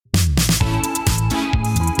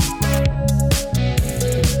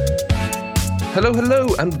Hello, hello,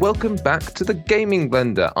 and welcome back to the Gaming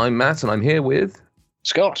Blender. I'm Matt, and I'm here with...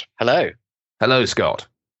 Scott, hello. Hello, Scott.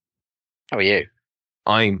 How are you?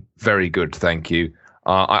 I'm very good, thank you.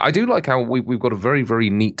 I do like how we've got a very, very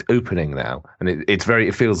neat opening now, and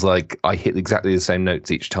it feels like I hit exactly the same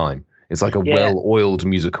notes each time. It's like a well-oiled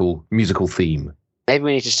musical theme. Maybe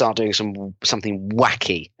we need to start doing something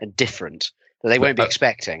wacky and different that they won't be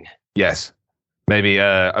expecting. Yes. Maybe,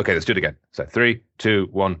 okay, let's do it again. So 3, 2,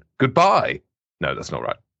 1, goodbye. No, that's not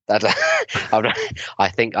right. I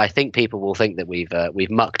think people will think that we've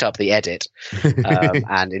mucked up the edit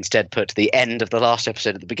and instead put the end of the last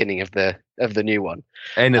episode at the beginning of the new one.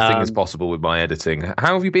 Anything is possible with my editing.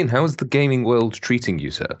 How have you been? How is the gaming world treating you,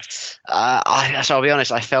 sir? So I'll be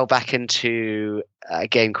honest. I fell back into a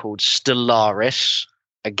game called Stellaris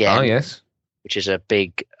again. Ah, yes. Which is a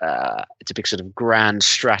big sort of grand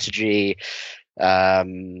strategy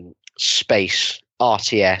space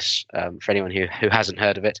RTS, for anyone who hasn't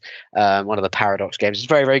heard of it. One of the Paradox games. It's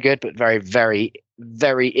very, very good, but very, very,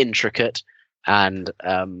 very intricate and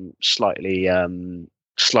slightly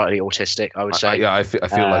autistic, I would say. I feel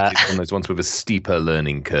like it's one of those ones with a steeper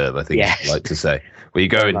learning curve, I think you'd like to say. Where you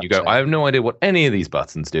go and you go, I have no idea what any of these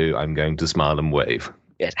buttons do. I'm going to smile and wave.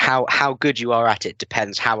 Yes, how good you are at it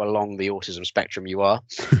depends how along the autism spectrum you are.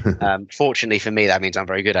 Fortunately for me, that means I'm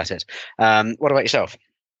very good at it. What about yourself?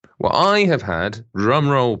 Well, I have had, drum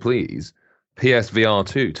roll please, PSVR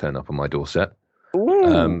 2 turn up on my doorstep.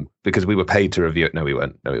 Because we were paid to review it. No, we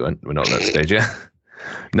weren't. We're not at that stage yet.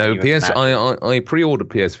 No, I pre-ordered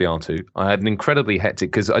PSVR 2. I had an incredibly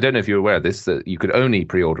hectic, because I don't know if you're aware of this, that you could only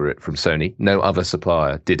pre-order it from Sony. No other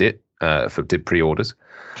supplier did it, did pre-orders.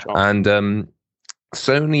 Sure. And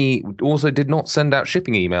Sony also did not send out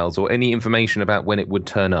shipping emails or any information about when it would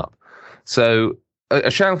turn up. So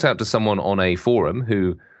a shout out to someone on a forum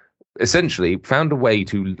who essentially found a way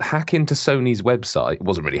to hack into Sony's website. It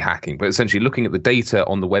wasn't really hacking, but essentially looking at the data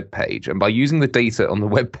on the web page. And by using the data on the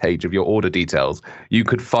web page of your order details, you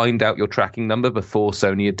could find out your tracking number before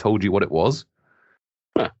Sony had told you what it was.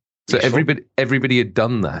 Huh. So everybody had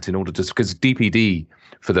done that in order to, because DPD,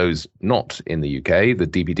 for those not in the UK, the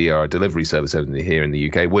DPD are a delivery service over here in the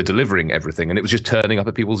UK. We're delivering everything, and it was just turning up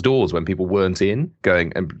at people's doors when people weren't in,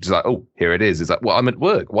 going and just like, oh, here it is. It's like, well, I'm at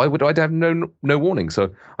work. Why would I have no warning? So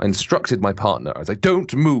I instructed my partner. I was like,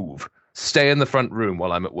 don't move. Stay in the front room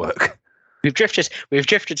while I'm at work. We've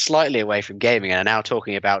drifted slightly away from gaming and are now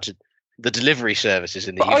talking about the delivery services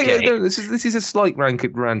in the UK. No, this is a slight rant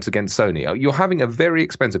against Sony. You're having a very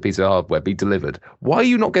expensive piece of hardware be delivered. Why are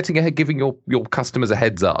you not giving your customers a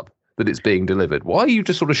heads up that it's being delivered? Why are you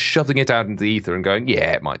just sort of shoving it out into the ether and going,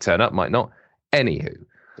 yeah, it might turn up, might not? Anywho,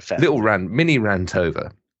 mini rant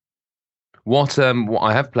over. What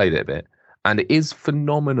I have played it a bit, and it is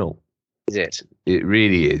phenomenal. Is it? It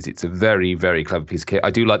really is. It's a very, very clever piece of kit.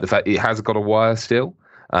 I do like the fact it has got a wire still.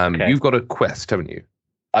 Okay. You've got a Quest, haven't you?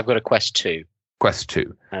 I've got a Quest 2. Quest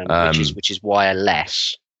 2. Which is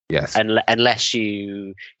wireless. Yes. Unless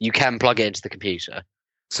you can plug it into the computer.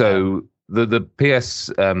 So the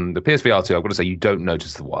PSVR 2, I've got to say, you don't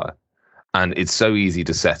notice the wire. And it's so easy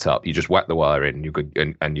to set up. You just whack the wire in,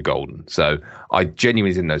 and you're golden. So I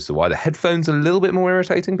genuinely didn't notice the wire. The headphones are a little bit more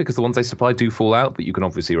irritating because the ones they supply do fall out, but you can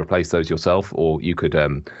obviously replace those yourself, or you could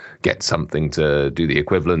get something to do the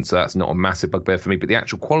equivalent. So that's not a massive bugbear for me. But the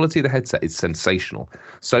actual quality of the headset is sensational.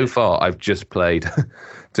 So far, I've just played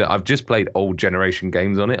old generation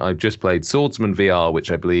games on it. I've just played Swordsman VR,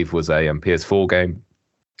 which I believe was a PS4 game,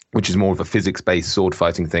 which is more of a physics-based sword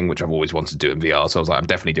fighting thing, which I've always wanted to do in VR. So I was like, I'm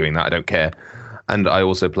definitely doing that. I don't care. And I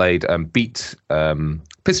also played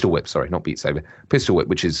Pistol Whip, sorry, not Beat Saber, Pistol Whip,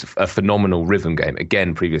 which is a phenomenal rhythm game.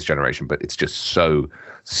 Again, previous generation, but it's just so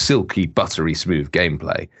silky, buttery, smooth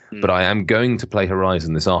gameplay. But I am going to play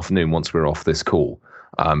Horizon this afternoon once we're off this call,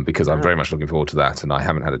 because I'm very much looking forward to that, and I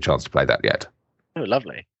haven't had a chance to play that yet. Oh,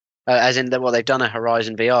 lovely. As in, they've done a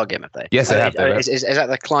Horizon VR game, have they? Yes, they have. Is that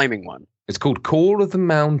the climbing one? It's called Call of the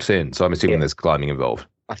Mountain, so I'm assuming there's climbing involved.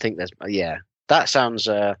 I think there's, That sounds.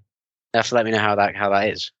 You have to let me know how that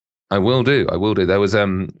is. I will do. There was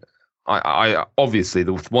I obviously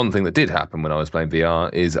the one thing that did happen when I was playing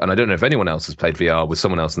VR is, and I don't know if anyone else has played VR with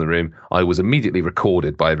someone else in the room, I was immediately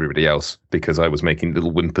recorded by everybody else because I was making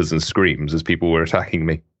little whimpers and screams as people were attacking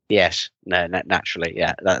me. Yes, no, naturally,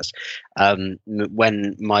 yeah. That's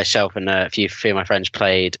when myself and a few of my friends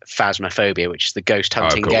played Phasmophobia, which is the ghost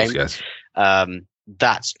hunting game. Yes.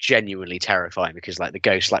 That's genuinely terrifying because like the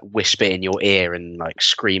ghosts like whisper in your ear and like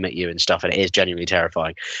scream at you and stuff, and it is genuinely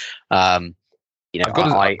terrifying. There's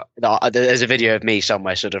a video of me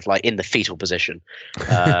somewhere, sort of like in the fetal position.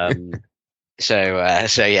 So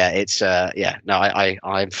yeah, it's No,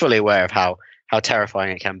 I'm fully aware of how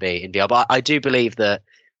terrifying it can be in VR. But I do believe that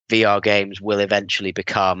VR games will eventually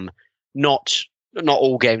become not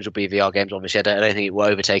all games will be VR games. Obviously, I don't think it will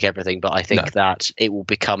overtake everything, but I think that it will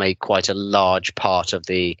become quite a large part of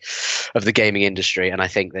the gaming industry, and I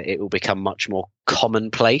think that it will become much more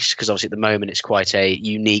commonplace because obviously at the moment it's quite a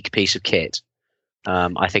unique piece of kit.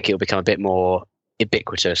 I think it will become a bit more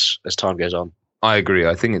ubiquitous as time goes on. I agree.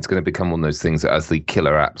 I think it's going to become one of those things that as the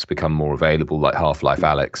killer apps become more available, like Half-Life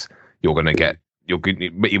Alyx, you're going to get.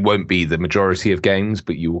 But it won't be the majority of games,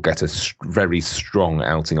 but you will get a very strong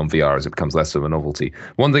outing on VR as it becomes less of a novelty.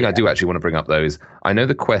 One thing I do actually want to bring up, though, is I know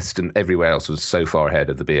the Quest and everywhere else was so far ahead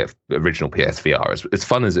of the original PSVR. As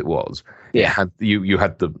fun as it was, you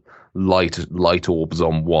had the light orbs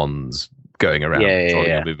on wands going around controlling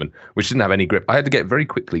your movement, which didn't have any grip. I had to very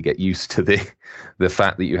quickly get used to the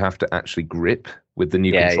fact that you have to actually grip with the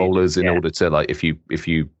new controllers in order to, like, if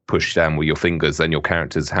you push down with your fingers, then your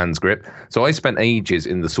character's hands grip. So I spent ages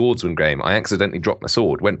in the swordsman game. I accidentally dropped my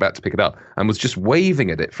sword, went back to pick it up, and was just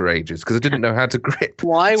waving at it for ages because I didn't know how to grip.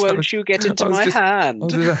 Why won't you get into my hand? I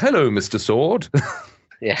was just, hello, Mr. Sword.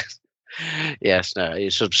 Yes, no,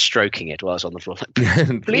 you're sort of stroking it while it's on the floor.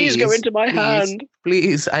 Please go into my hand.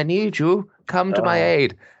 Please, I need you. Come to my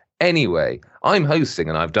aid. Anyway, I'm hosting,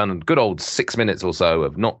 and I've done a good old 6 minutes or so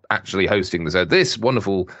of not actually hosting. So this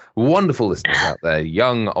wonderful, wonderful listeners out there,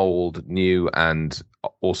 young, old, new, and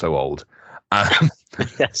also old.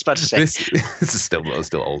 Yes, about to say. This is still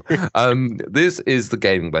old. This is the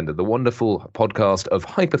Gaming Blender, the wonderful podcast of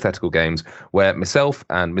hypothetical games, where myself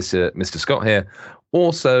and Mr. Scott here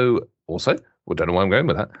also, well, don't know why I'm going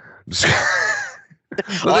with that.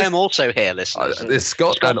 I am also here, listeners. This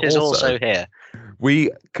Scott is also here.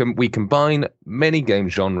 We combine many game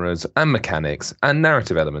genres and mechanics and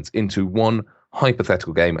narrative elements into one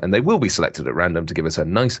hypothetical game, and they will be selected at random to give us a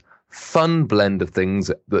nice, fun blend of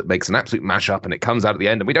things that makes an absolute mashup, and it comes out at the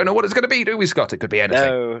end, and we don't know what it's going to be, do we, Scott? It could be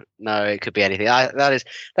anything. No, it could be anything. That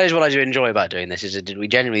is what I do enjoy about doing this, is that we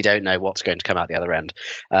genuinely don't know what's going to come out the other end.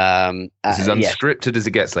 This is unscripted as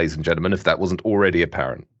it gets, ladies and gentlemen, if that wasn't already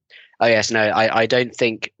apparent. Oh, yes, no, I don't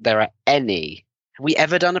think there are any. Have we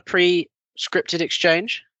ever done a pre-scripted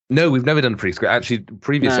exchange? No, we've never done a pre-script. Actually,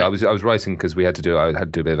 previously, No. I was writing because I had to do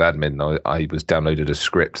a bit of admin. I was downloaded a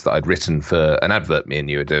script that I'd written for an advert me and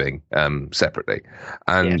you were doing separately.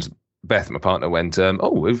 And Beth, my partner, went,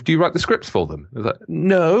 "Oh, do you write the scripts for them?" I was like,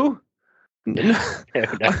 "No." No.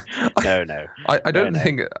 I don't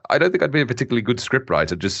think I'd be a particularly good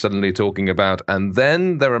scriptwriter. Just suddenly talking about, and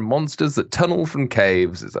then there are monsters that tunnel from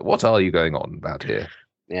caves. It's like, what are you going on about here?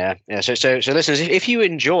 Yeah. So listeners, if you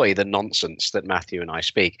enjoy the nonsense that Matthew and I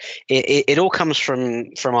speak, it all comes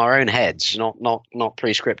from our own heads, not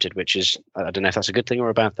pre-scripted, which is, I don't know if that's a good thing or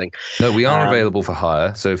a bad thing. No, we are available for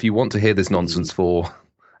hire. So if you want to hear this nonsense for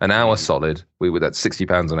an hour solid, that's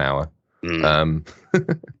 £60 an hour.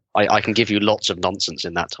 I can give you lots of nonsense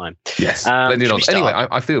in that time. Yes, plenty of nonsense. Anyway,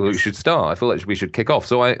 I feel we should start. I feel like we should kick off.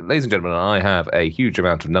 So, ladies and gentlemen, I have a huge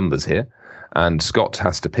amount of numbers here, and Scott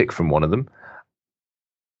has to pick from one of them.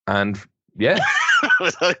 And yeah,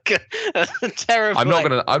 terrible. I'm not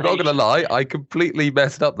gonna lie. I completely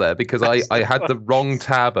messed up there because I had the wrong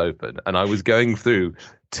tab open, and I was going through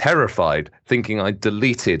terrified, thinking I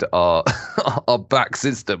deleted our back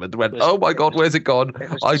system, and went, "Oh my god, where's it gone?"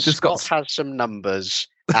 I just Scott has some numbers,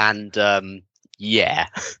 and yeah.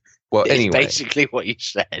 Well, it's anyway, basically what you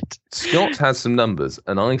said. Scott has some numbers,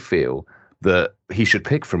 and I feel that he should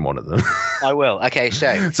pick from one of them. I will. Okay,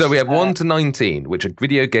 so we have 1 to 19, which are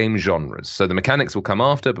video game genres. So the mechanics will come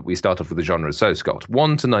after, but we start off with the genres. So, Scott,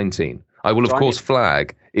 1 to 19. I will, of course,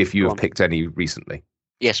 flag if you have picked any recently.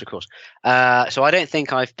 Yes, of course. So I don't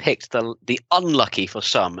think I've picked the unlucky for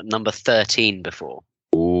some number 13 before.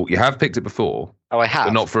 Oh, you have picked it before. Oh, I have?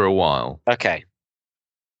 But not for a while. Okay.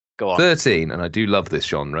 Go on. 13, and I do love this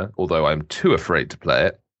genre, although I'm too afraid to play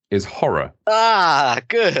it, is horror. Ah,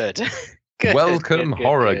 good. Welcome,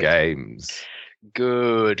 horror games.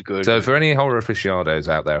 Good. So for any horror aficionados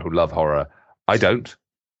out there who love horror, I don't.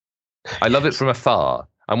 I love it from afar.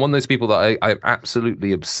 I'm one of those people that I'm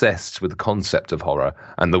absolutely obsessed with the concept of horror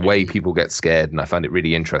and the way people get scared, and I find it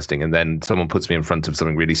really interesting. And then someone puts me in front of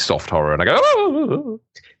something really soft horror, and I go, "Oh!"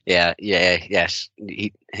 Yes.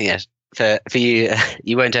 For you,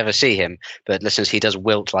 you won't ever see him, but listeners, he does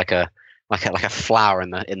wilt like a flower in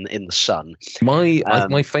the sun.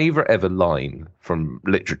 My favorite ever line from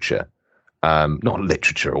literature, not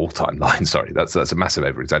literature all time line. Sorry, that's a massive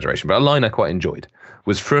over exaggeration, but a line I quite enjoyed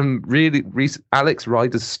was from really Alex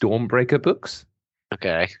Rider's Stormbreaker books.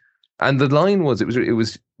 Okay. And the line was it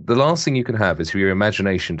was the last thing you can have is for your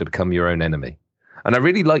imagination to become your own enemy. And I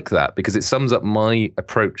really like that because it sums up my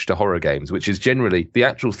approach to horror games, which is generally the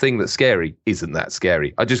actual thing that's scary isn't that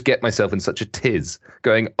scary. I just get myself in such a tiz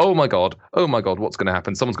going, oh my God, what's going to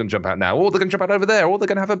happen? Someone's going to jump out now. Or they're going to jump out over there. Or they're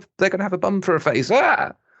going to have a bum for a face.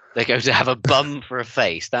 Ah! They're going to have a bum for a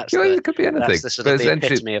face. It could be anything. That's the sort of the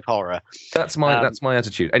epitome of horror. That's my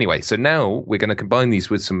attitude. Anyway, so now we're going to combine these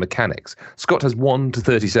with some mechanics. Scott has 1 to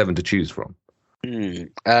 37 to choose from.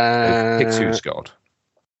 Pick two, Scott.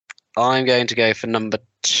 I'm going to go for number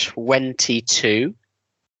 22,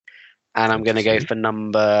 and I'm going to go for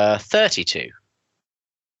number 32.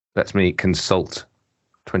 Let me consult.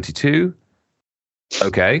 22.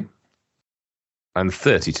 Okay. And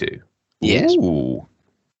 32. Yes. Ooh.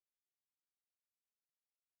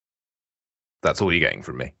 That's all you're getting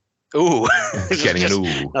from me. Ooh. Getting an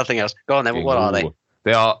ooh. Nothing else. Go on then. What are they?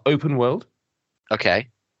 They are open world. Okay.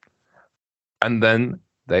 And then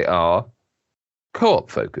they are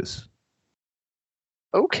co-op focus.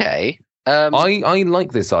 Okay. I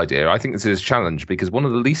like this idea. I think this is a challenge because one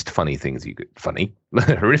of the least horrific things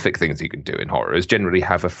you can do in horror is generally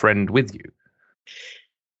have a friend with you.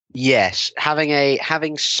 Yes,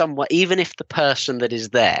 having someone, even if the person that is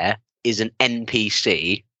there is an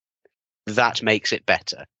NPC, that makes it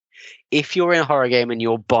better. If you're in a horror game and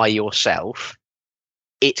you're by yourself,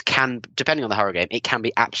 it can, depending on the horror game, it can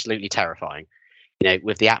be absolutely terrifying. You know,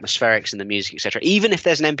 with the atmospherics and the music, etc. Even if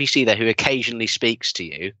there's an NPC there who occasionally speaks to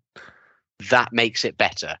you, that makes it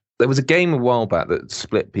better. There was a game a while back that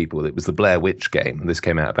split people. It was the Blair Witch game. This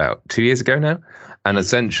came out about 2 years ago now. And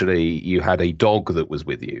essentially, you had a dog that was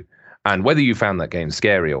with you. And whether you found that game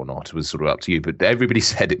scary or not was sort of up to you. But everybody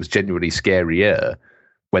said it was genuinely scarier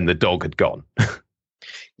when the dog had gone.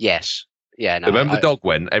 Yes. Yeah. No, Remember the dog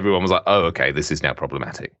went, everyone was like, oh, okay, this is now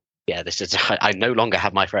problematic. Yeah, this is. I no longer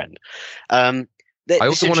have my friend. I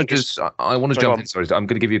also want to jump in. Sorry, I'm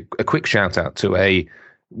going to give you a quick shout out to a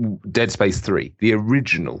Dead Space 3, the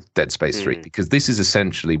original Dead Space 3, because this is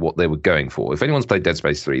essentially what they were going for. If anyone's played Dead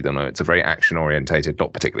Space 3, they'll know it's a very action-orientated,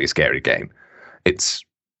 not particularly scary game. That's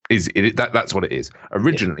what it is.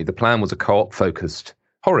 Originally, the plan was a co-op-focused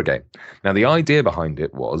horror game. Now, the idea behind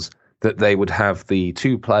it was that they would have the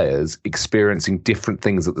two players experiencing different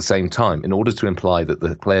things at the same time in order to imply that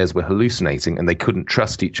the players were hallucinating and they couldn't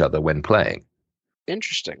trust each other when playing.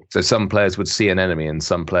 Interesting. So some players would see an enemy and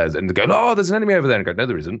some players and go, oh, there's an enemy over there, and go, no,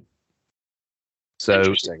 there isn't.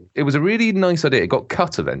 So it was a really nice idea. It got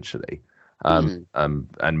cut eventually. And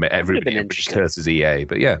everybody curses EA,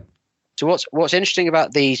 but yeah. So what's interesting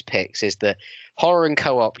about these picks is that horror and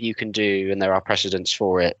co-op you can do, and there are precedents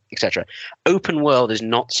for it, etc. Open world is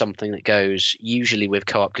not something that goes usually with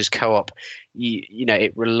co-op, because co-op, you know,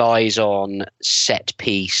 it relies on set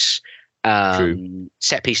piece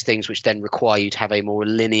things, which then require you to have a more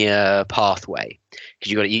linear pathway,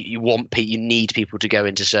 because you need people to go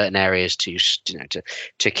into certain areas to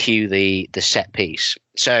cue the set piece.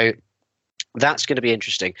 So that's going to be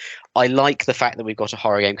interesting. I like the fact that we've got a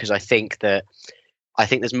horror game, because I think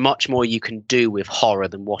there's much more you can do with horror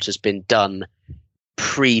than what has been done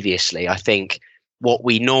previously. I think what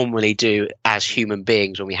we normally do as human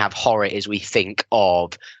beings when we have horror is we think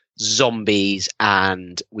of zombies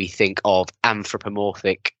and we think of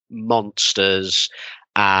anthropomorphic monsters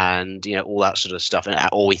and, you know, all that sort of stuff,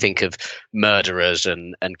 or we think of murderers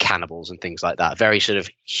and cannibals and things like that. Very sort of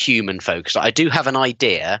human focused. I do have an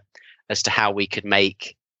idea as to how we could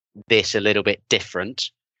make this a little bit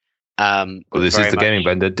different. Well, this is the gaming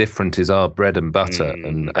blender. Different is our bread and butter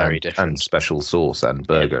and special sauce and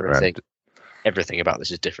burger. Everything about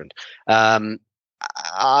this is different.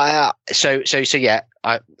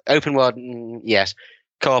 Open world, yes.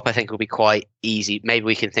 Co-op, I think, will be quite easy. Maybe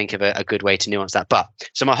we can think of a good way to nuance that. But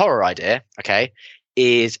so my horror idea, okay,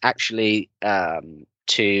 is actually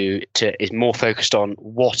is more focused on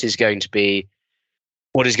what is going to be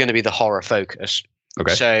the horror focus.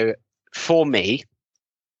 Okay. So for me,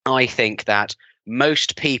 I think that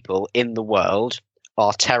most people in the world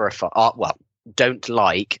are don't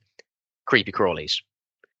like creepy crawlies.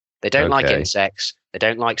 They don't like insects. They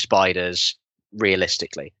don't like spiders,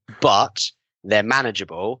 realistically. But they're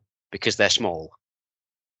manageable because they're small.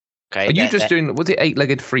 Okay. Are you just doing? Was it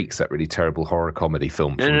Eight-Legged Freaks, that really terrible horror comedy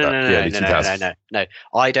film? No.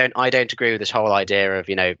 I don't agree with this whole idea of,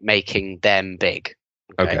 you know, making them big.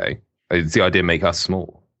 Okay. It's the idea make us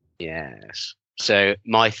small. Yes. So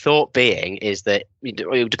my thought being is that it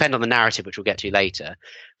will depend on the narrative, which we'll get to later,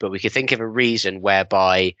 but we could think of a reason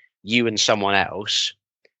whereby you and someone else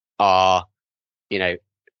are, you know,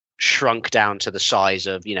 shrunk down to the size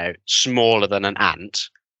of, you know, smaller than an ant,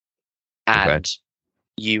 and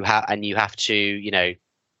you have to, you know,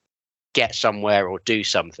 get somewhere or do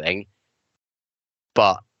something,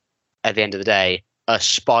 but at the end of the day, a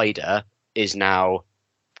spider is now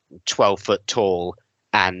 12 foot tall,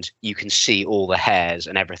 and you can see all the hairs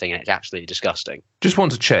and everything, and it's absolutely disgusting. Just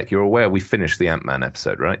want to check. You're aware we finished the Ant-Man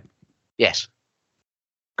episode, right? Yes.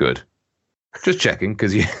 Good. Just checking,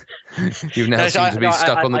 because you've now seemed to be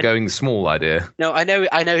stuck on the going small idea. No, I know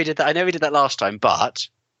he did that. I know he did that last time, but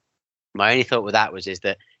my only thought with that is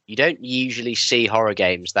that you don't usually see horror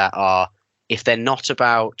games that are, if they're not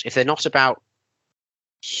about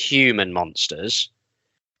human monsters,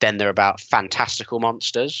 then they're about fantastical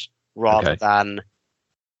monsters rather than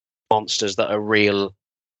monsters that are real.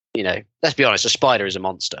 Let's be honest, a spider is a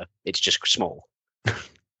monster. It's just small.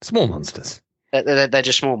 Small monsters. They're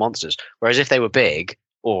just small monsters. Whereas if they were big,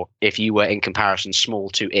 or if you were in comparison small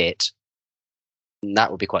to it, that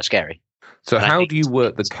would be quite scary. So how do you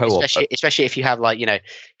work the co-op? Especially if you have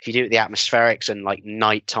if you do the atmospherics and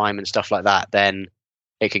nighttime and stuff like that, then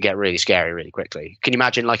it could get really scary really quickly. Can you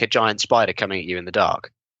imagine a giant spider coming at you in the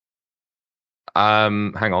dark?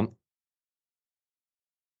 Hang on.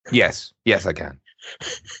 Yes, I can.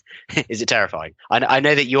 Is it terrifying? I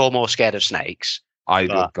know that you're more scared of snakes.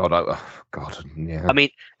 God, yeah. I mean,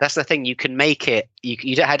 that's the thing. You can make it.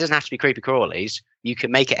 It doesn't have to be creepy crawlies. You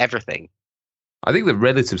can make it everything. I think the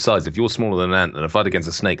relative size, if you're smaller than an ant, and a fight against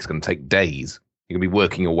a snake is going to take days. You're going to be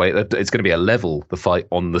working your way. It's going to be a level, the fight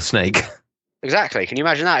on the snake. Exactly. Can you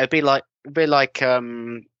imagine that? It'd be like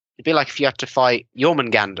if you had to fight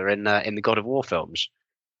Jormungandr in the God of War films,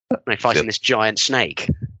 fighting this giant snake.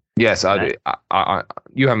 Yes,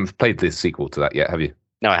 you haven't played this sequel to that yet, have you?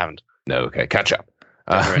 No, I haven't. No, okay, catch up.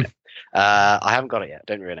 Don't ruin it. I haven't got it yet.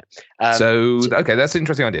 Don't ruin it. Okay, that's an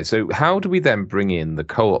interesting idea. So how do we then bring in the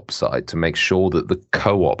co-op side to make sure that the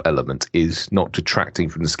co-op element is not detracting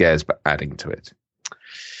from the scares but adding to it?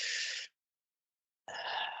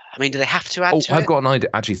 I mean, do they have to add to it? I've got an idea.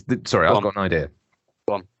 Actually, sorry, I've got an idea.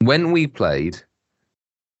 Go on. When we played,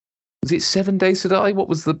 was it 7 Days to Die? What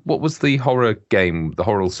was the horror game, the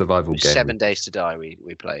horror survival game? 7 Days to Die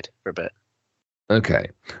we played for a bit. Okay,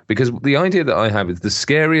 because the idea that I have is the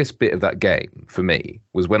scariest bit of that game for me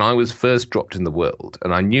was when I was first dropped in the world,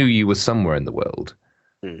 and I knew you were somewhere in the world,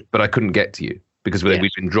 but I couldn't get to you because we'd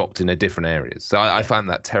been dropped in a different areas. So I found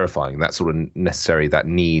that terrifying. That sort of necessary, that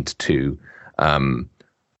need to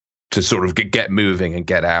sort of get moving and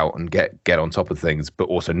get out and get on top of things, but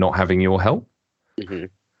also not having your help. Mm-hmm.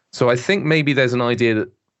 So I think maybe there's an idea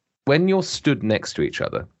that when you're stood next to each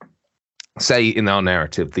other. Say in our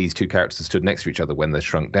narrative, these two characters stood next to each other when they're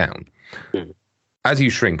shrunk down. Mm. As you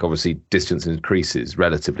shrink, obviously, distance increases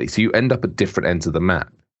relatively. So you end up at different ends of the map.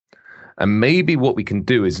 And maybe what we can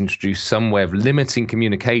do is introduce some way of limiting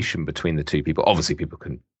communication between the two people. Obviously, people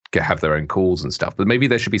can have their own calls and stuff, but maybe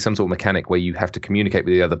there should be some sort of mechanic where you have to communicate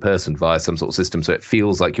with the other person via some sort of system so it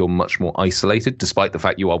feels like you're much more isolated, despite the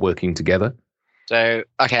fact you are working together. So,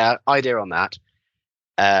 okay, idea on that.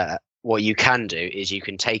 What you can do is you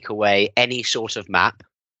can take away any sort of map.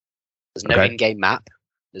 There's no in-game map.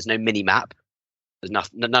 There's no mini map. There's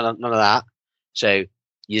none of that. So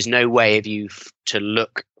there's no way of you to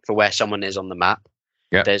look for where someone is on the map.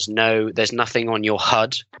 Yeah. There's nothing on your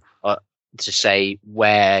HUD to say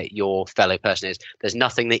where your fellow person is. There's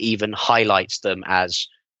nothing that even highlights them as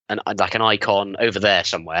an icon over there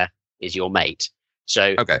somewhere is your mate.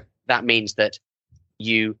 So that means that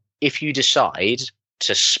if you decide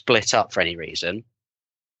to split up for any reason,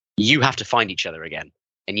 you have to find each other again,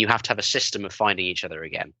 and you have to have a system of finding each other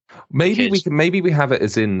again. Maybe we have it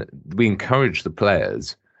as in we encourage the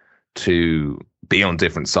players to be on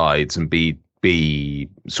different sides and be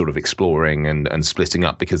sort of exploring and splitting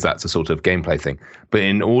up, because that's a sort of gameplay thing. But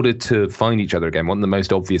in order to find each other again, one of the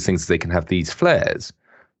most obvious things is they can have these flares,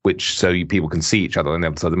 which people can see each other on the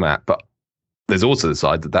other side of the map. But there's also the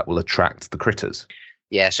side that will attract the critters.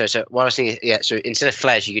 Yeah, so what I was thinking, so instead of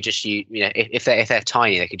flares, you could just use, if they're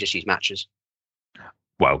tiny, they could just use matches.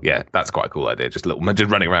 Well, yeah, that's quite a cool idea. Just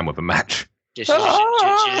running around with a match.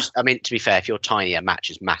 I mean, to be fair, if you're tiny, a match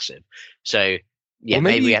is massive. So yeah, well,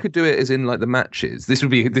 maybe you could do it as in like the matches. This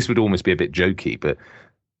would almost be a bit jokey, but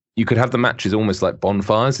you could have the matches almost like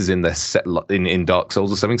bonfires, as in they're set in Dark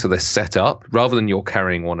Souls or something. So they're set up rather than you're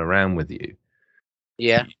carrying one around with you.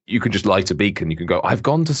 Yeah, you can just light a beacon. You can go, I've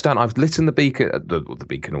gone to stand. I've lit in the beacon, the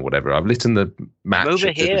beacon or whatever. I've lit in the match. I'm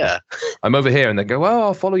over here. I'm over here, and they go, oh,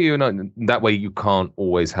 I'll follow you. And that way, you can't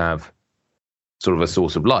always have sort of a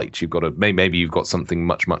source of light. You've got to maybe you've got something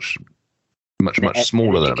much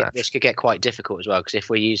smaller than a match. This could get quite difficult as well, because if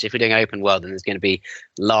we're doing open world, then there's going to be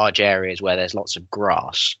large areas where there's lots of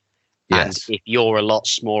grass. Yes. And if you're a lot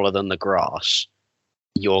smaller than the grass,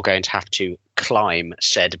 you're going to have to climb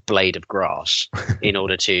said blade of grass in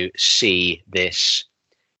order to see this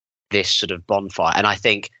sort of bonfire. And I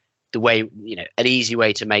think the way, an easy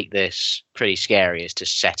way to make this pretty scary is to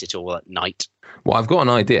set it all at night. Well, I've got an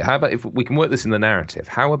idea. How about if we can work this in the narrative?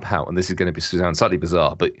 How about, and this is going to sound slightly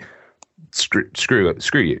bizarre, but screw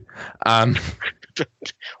you.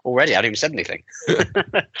 Already, I haven't even said anything.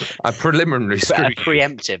 A preliminary screw you.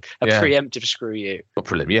 Preemptive screw you. Not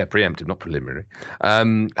preliminary, preemptive, not preliminary.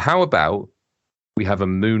 How about we have a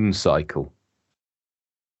moon cycle?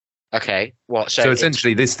 Okay, what? So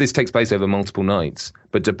essentially, this takes place over multiple nights,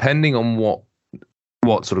 but depending on what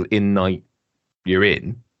sort of night you're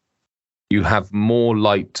in, you have more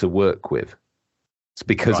light to work with. It's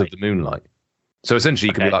because of the moonlight. So essentially,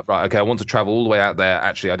 you can be like, right, okay, I want to travel all the way out there.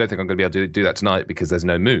 Actually, I don't think I'm going to be able to do that tonight because there's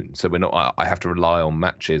no moon. So I have to rely on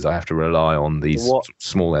matches. I have to rely on these sort of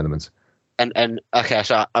small elements. And okay,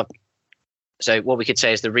 so what we could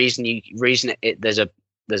say is the reason there's a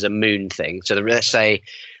moon thing. So let's say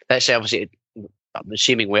obviously, I'm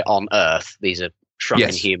assuming we're on Earth. These are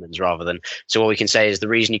shrunken humans rather than. So what we can say is the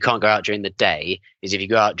reason you can't go out during the day is if you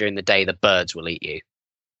go out during the day, the birds will eat you.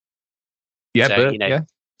 Yeah,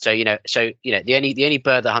 So the only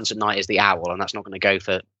bird that hunts at night is the owl, and that's not going to go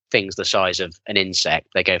for things the size of an insect.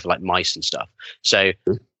 They go for like mice and stuff. So,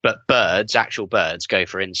 but actual birds go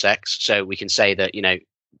for insects. So we can say that you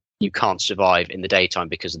can't survive in the daytime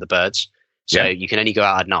because of the birds. So you can only go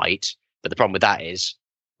out at night. But the problem with that is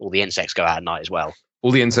all the insects go out at night as well. All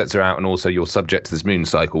the insects are out, and also you're subject to this moon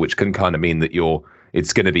cycle, which can kind of mean that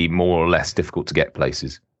it's going to be more or less difficult to get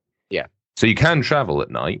places. Yeah. So you can travel at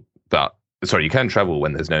night, you can travel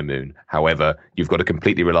when there's no moon. However, you've got to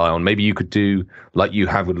completely rely on, maybe you could do like you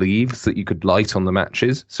have with leaves that you could light on the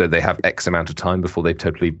matches. So they have X amount of time before they've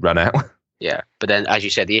totally run out. Yeah. But then, as you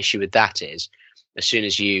said, the issue with that is as soon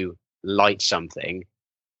as you light something,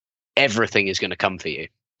 everything is going to come for you.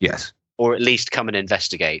 Yes. Or at least come and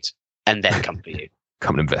investigate and then come for you.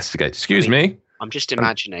 Come and investigate. Excuse me. I'm just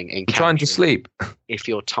imagining I'm trying to sleep. If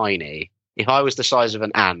you're tiny, if I was the size of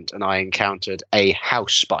an ant and I encountered a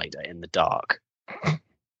house spider in the dark,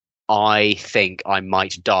 I think I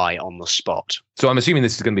might die on the spot. So I'm assuming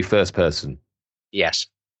this is going to be first person. Yes.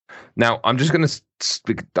 Now, I'm going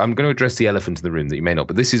to address the elephant in the room that you may not,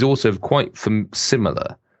 but this is also quite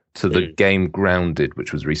similar to the game Grounded,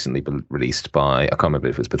 which was recently released by, I can't remember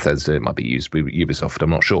if it was Bethesda, it might be used by Ubisoft, I'm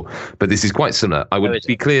not sure. But this is quite similar. I would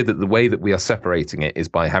be clear that the way that we are separating it is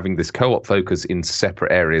by having this co-op focus in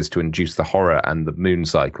separate areas to induce the horror and the moon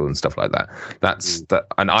cycle and stuff like that. That's that.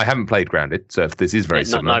 And I haven't played Grounded, so if this is very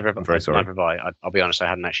similar, I'm very sorry. Neither have I. I'll be honest, I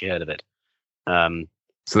hadn't actually heard of it.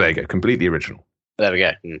 So there you go, completely original. There we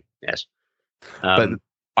go. Yes. But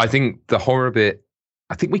I think the horror bit,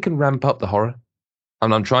 I think we can ramp up the horror.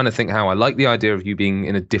 And I'm trying to think how I like the idea of you being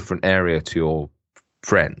in a different area to your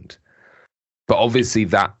friend. But obviously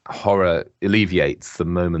that horror alleviates the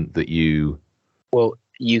moment that you... Well,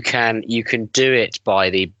 you can do it by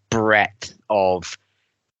the breadth of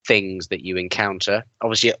things that you encounter.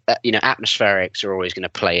 Obviously, atmospherics are always going to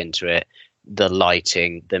play into it. The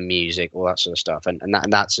lighting, the music, all that sort of stuff, and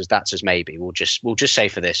that's as maybe we'll just say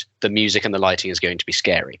for this, the music and the lighting is going to be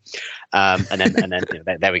scary, and then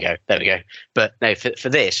there we go. But no, for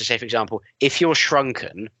this, to say for example, if you're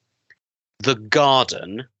shrunken, the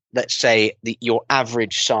garden, let's say your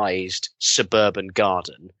average sized suburban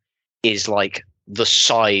garden, is like the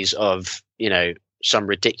size of some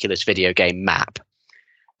ridiculous video game map,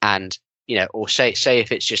 and or say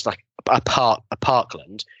if it's just like a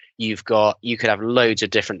parkland. You could have loads of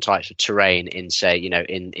different types of terrain in, say,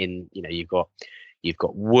 you've got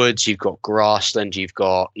woods, you've got grassland, you've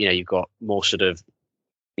got more sort of,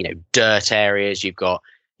 dirt areas, you've got,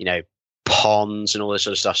 ponds and all this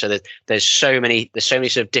sort of stuff. So there's so many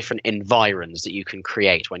sort of different environs that you can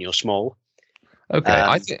create when you're small.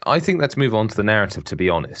 Okay, I think let's move on to the narrative, to be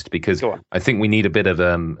honest, because I think we need a bit of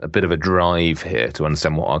a drive here to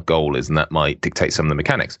understand what our goal is, and that might dictate some of the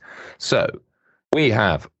mechanics. So we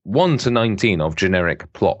have 1 to 19 of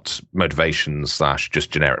generic plot motivations /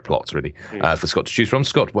 just generic plots, really, for Scott to choose from.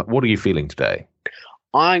 Scott, what are you feeling today?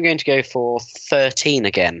 I'm going to go for 13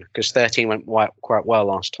 again, because 13 went quite well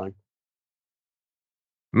last time.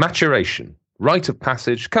 Maturation, rite of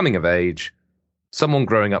passage, coming of age, someone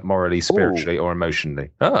growing up morally, spiritually, or emotionally.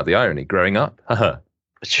 Ah, the irony, growing up. Okay,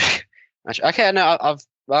 no, I've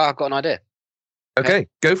got an idea. Okay,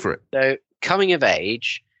 go for it. So, coming of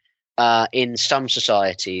age, in some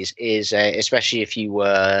societies is especially if you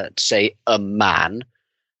were, say, a man,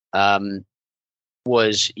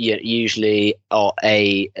 was usually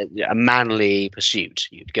a manly pursuit.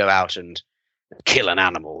 You'd go out and kill an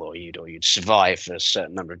animal, or you'd survive for a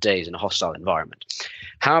certain number of days in a hostile environment.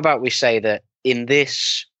 How about we say that in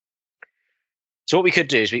this? So what we could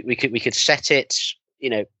do is we could set it,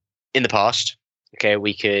 in the past. Okay,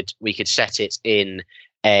 we could set it in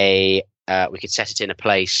a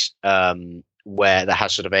place where that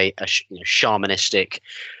has sort of a shamanistic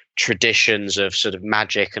traditions of sort of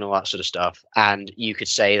magic and all that sort of stuff. And you could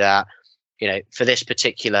say that, for this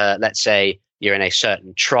particular, let's say you're in a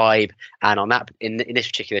certain tribe, and on that in this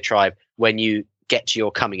particular tribe, when you get to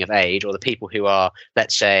your coming of age, or the people who are,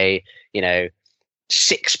 let's say,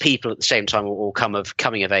 6 people at the same time will come of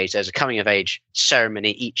coming of age. There's a coming of age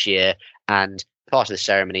ceremony each year, and part of the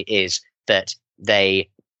ceremony is that they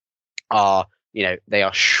are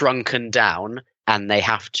shrunken down, and they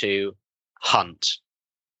have to hunt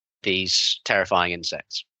these terrifying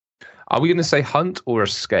insects. Are we going to say hunt or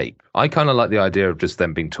escape? I kind of like the idea of just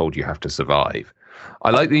them being told you have to survive. I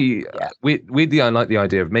like weirdly, I like the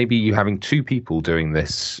idea of maybe you having 2 people doing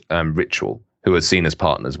this ritual who are seen as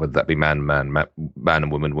partners, whether that be man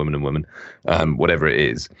and woman, woman and woman, whatever it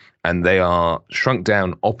is. And they are shrunk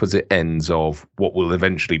down opposite ends of what will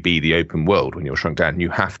eventually be the open world when you're shrunk down. You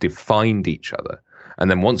have to find each other.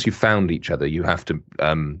 And then once you've found each other, you have to,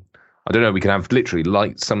 I don't know, we can have literally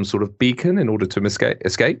light some sort of beacon in order to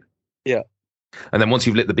escape. Yeah. And then once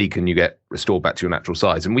you've lit the beacon, you get restored back to your natural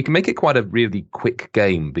size. And we can make it quite a really quick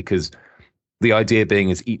game, because the idea being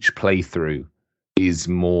is each playthrough is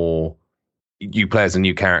more you play as a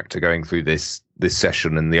new character going through this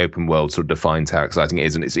session, and the open world sort of defines how exciting it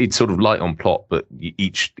is. And it's sort of light on plot, but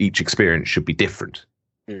each experience should be different.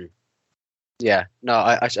 Mm. Yeah, no,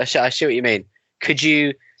 I see what you mean. Could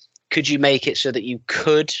you make it so that you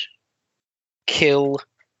could kill,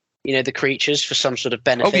 the creatures for some sort of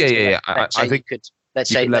benefit? Oh yeah. I think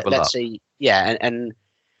let's say, yeah, and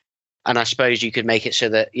I suppose you could make it so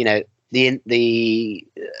that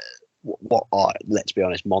what are, let's be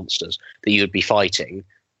honest, monsters that you would be fighting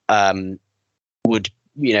would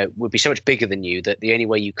be so much bigger than you that the only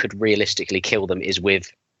way you could realistically kill them is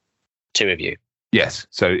with 2 of you. Yes.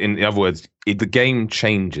 So in other words, the game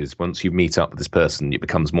changes once you meet up with this person. It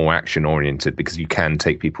becomes more action oriented, because you can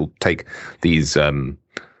take these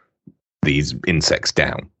insects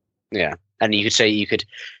down. Yeah. And you could say you could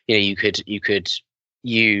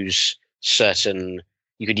use certain,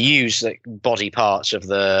 you could use like body parts of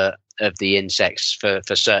the insects for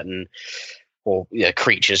certain, or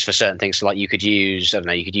creatures for certain things. So like you could use, I don't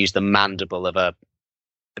know, you could use the mandible of a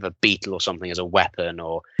beetle or something as a weapon,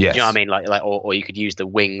 or yes. Do you know what I mean? Like, or you could use the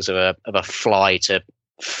wings of a fly to,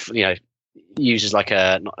 use as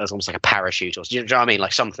as almost like a parachute, or do you know what I mean?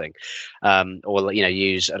 Like something, or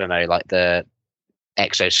use, I don't know, like the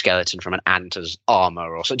exoskeleton from an ant as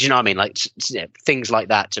armor, or so. Do you know what I mean? Like things like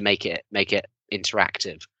that to make it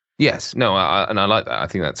interactive. Yes. No. And I like that. I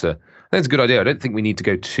think that's a good idea. I don't think we need to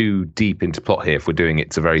go too deep into plot here if we're doing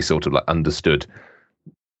it's a very sort of like understood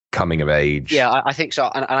coming of age. Yeah, I think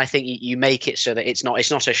so, and I think you make it so that it's not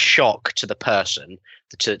a shock to the person,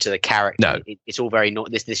 to the character. No, it's all very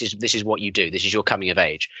not. This is what you do. This is your coming of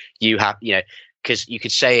age. You have because you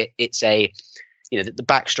could say it's a the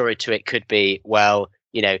backstory to it could be, well,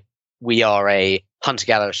 we are a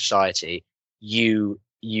hunter-gatherer society. You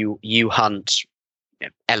hunt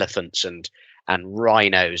elephants and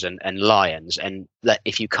rhinos and lions, and that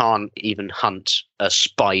if you can't even hunt a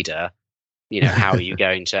spider, how are you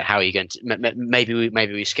going to maybe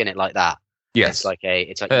we skin it like that. Yes,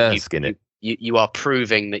 it's like skin it. You are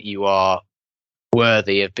proving that you are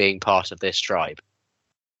worthy of being part of this tribe.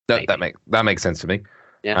 That makes sense to me.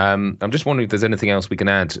 Yeah. I'm just wondering if there's anything else we can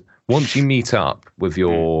add once you meet up with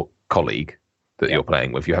your colleague that you're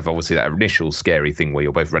playing with. You have obviously that initial scary thing where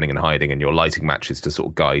you're both running and hiding, and you're lighting matches to sort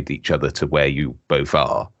of guide each other to where you both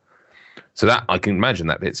are. So that, I can imagine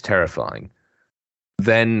that bit's terrifying.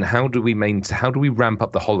 Then how do we ramp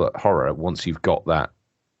up the horror once you've got that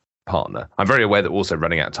partner? I'm very aware that we're also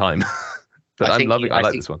running out of time, but I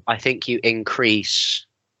like this one. I think you increase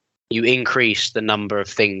the number of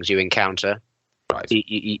things you encounter. Right.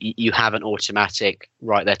 You have an automatic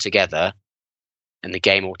right there together, and the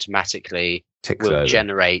game automatically ticks will over.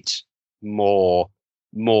 Generate more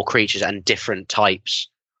creatures and different types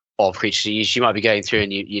of creatures. You might be going through,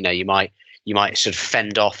 and you might sort of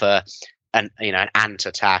fend off an ant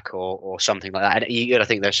attack or something like that. And you got to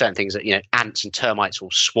think there's certain things that ants and termites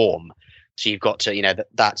will swarm. So you've got to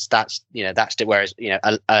that's whereas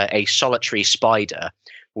a solitary spider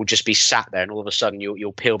will just be sat there, and all of a sudden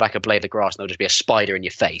you'll peel back a blade of grass and there'll just be a spider in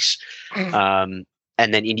your face. And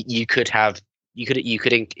then you could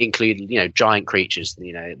include giant creatures,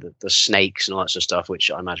 the snakes and all that sort of stuff, which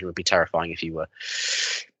I imagine would be terrifying if you were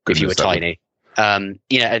tiny.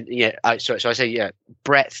 So I say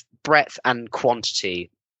breadth and quantity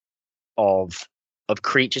of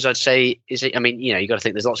creatures. I'd say is it. I mean, you got to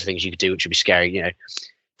think there's lots of things you could do which would be scary.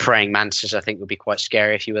 Praying mantises I think would be quite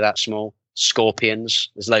scary if you were that small. Scorpions.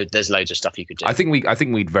 There's loads of stuff you could do. I think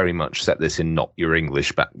we'd very much set this in not your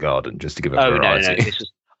English back garden just to give a variety. No.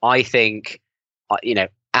 I think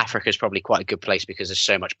Africa's probably quite a good place because there's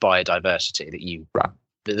so much biodiversity that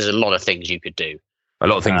there's a lot of things you could do. A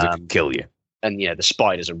lot of things that could kill you. And the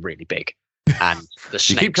spiders are really big. And the snakes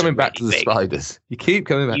you keep coming back to the big. spiders. You keep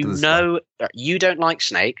coming back to the spiders. You don't like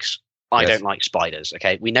snakes. I don't like spiders.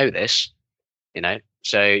 Okay, we know this.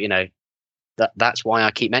 So that's why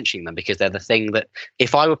I keep mentioning them, because they're the thing that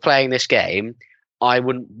if I were playing this game, I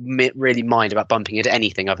wouldn't really mind about bumping into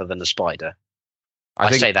anything other than the spider.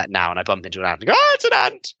 I say that now, and I bump into an ant and go, "Oh, it's an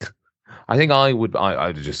ant." I think I would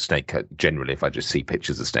just snake generally if I just see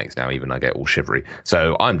pictures of snakes now, even I get all shivery.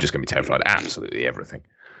 So I'm just going to be terrified of absolutely everything.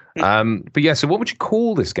 But yeah, so what would you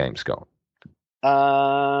call this game, Scott?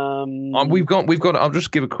 We've got. I'll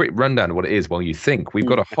just give a quick rundown of what it is while you think. We've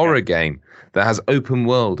got a horror game that has open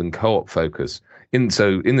world and co-op focus. In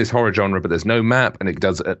this horror genre, but there's no map, and it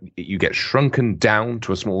does. You get shrunken down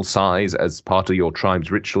to a small size as part of your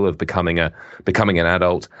tribe's ritual of becoming an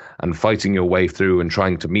adult and fighting your way through and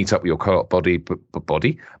trying to meet up with your co-op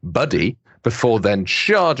buddy before then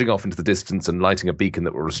charging off into the distance and lighting a beacon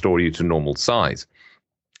that will restore you to normal size.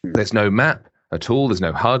 There's no map at all. There's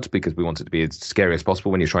no HUD because we want it to be as scary as possible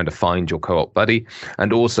when you're trying to find your co-op buddy.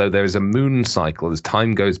 And also there is a moon cycle. As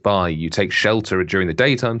time goes by, you take shelter during the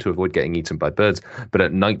daytime to avoid getting eaten by birds. But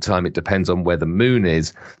at nighttime, it depends on where the moon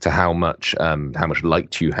is to how much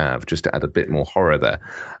light you have, just to add a bit more horror there.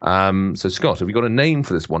 So Scott, have you got a name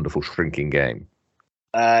for this wonderful shrinking game?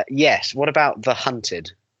 Yes. What about The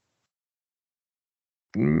Hunted?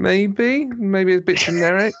 Maybe a bit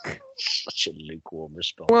generic. Such a lukewarm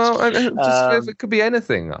response. Well, it could be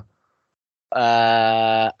anything.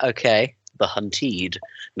 Okay. The Hunted.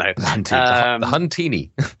 No. The Huntini.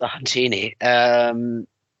 The Huntini.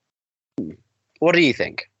 What do you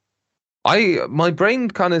think? My brain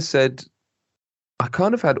kind of said, I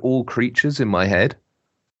kind of had all creatures in my head.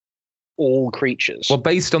 All creatures? Well,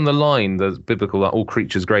 based on the line, the biblical, all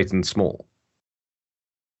creatures great and small.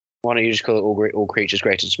 Why don't you just call it all creatures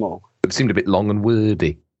great and small? It seemed a bit long and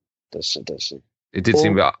wordy. It does. It did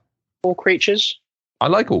seem about all creatures. I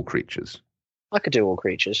like all creatures. I could do all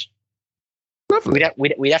creatures. Lovely.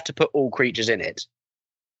 We'd have to put all creatures in it.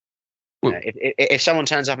 Well, if someone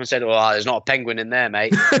turns up and said, "Well, there's not a penguin in there,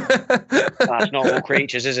 mate," that's not all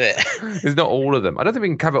creatures, is it? It's not all of them. I don't think we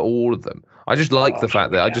can cover all of them. I just like the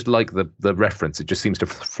fact that I just like the reference. It just seems to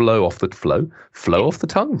flow off the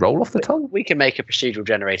tongue, roll off the tongue. We can make a procedural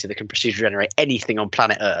generator that can procedural generate anything on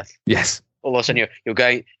planet Earth. Yes. All of a sudden,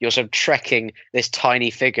 you're sort of trekking this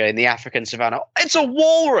tiny figure in the African savannah. It's a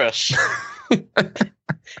walrus.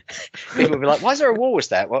 People will be like, "Why is there a walrus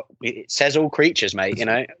there?" Well, it says all creatures, mate.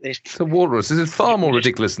 It's a walrus. This is far more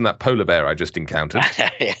ridiculous than that polar bear I just encountered.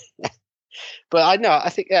 But I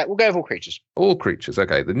think we'll go with all creatures. All creatures.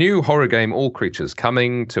 Okay, the new horror game, All Creatures,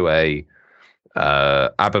 coming to a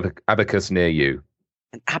abacus near you.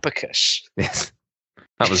 An abacus. Yes,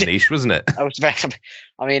 that was niche, wasn't it? I was very.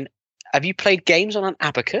 I mean, have you played games on an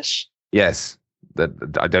abacus? Yes,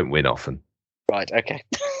 I don't win often. Right. Okay.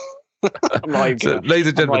 Ladies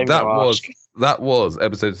and gentlemen, that was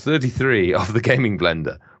episode 33 of the Gaming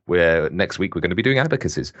Blender, where next week we're going to be doing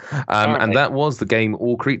abacuses. And that was the game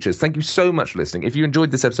All Creatures. Thank you so much for listening. If you enjoyed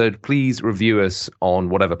this episode, please review us on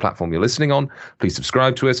whatever platform you're listening on. Please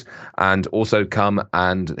subscribe to us, and also come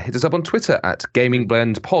and hit us up on Twitter at Gaming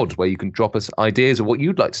Blend Pod, where you can drop us ideas of what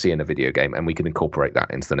you'd like to see in a video game, and we can incorporate that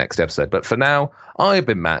into the next episode. But for now, I've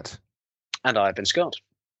been Matt. And I've been Scott.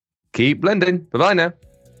 Keep blending. Bye-bye now.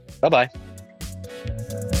 Bye-bye.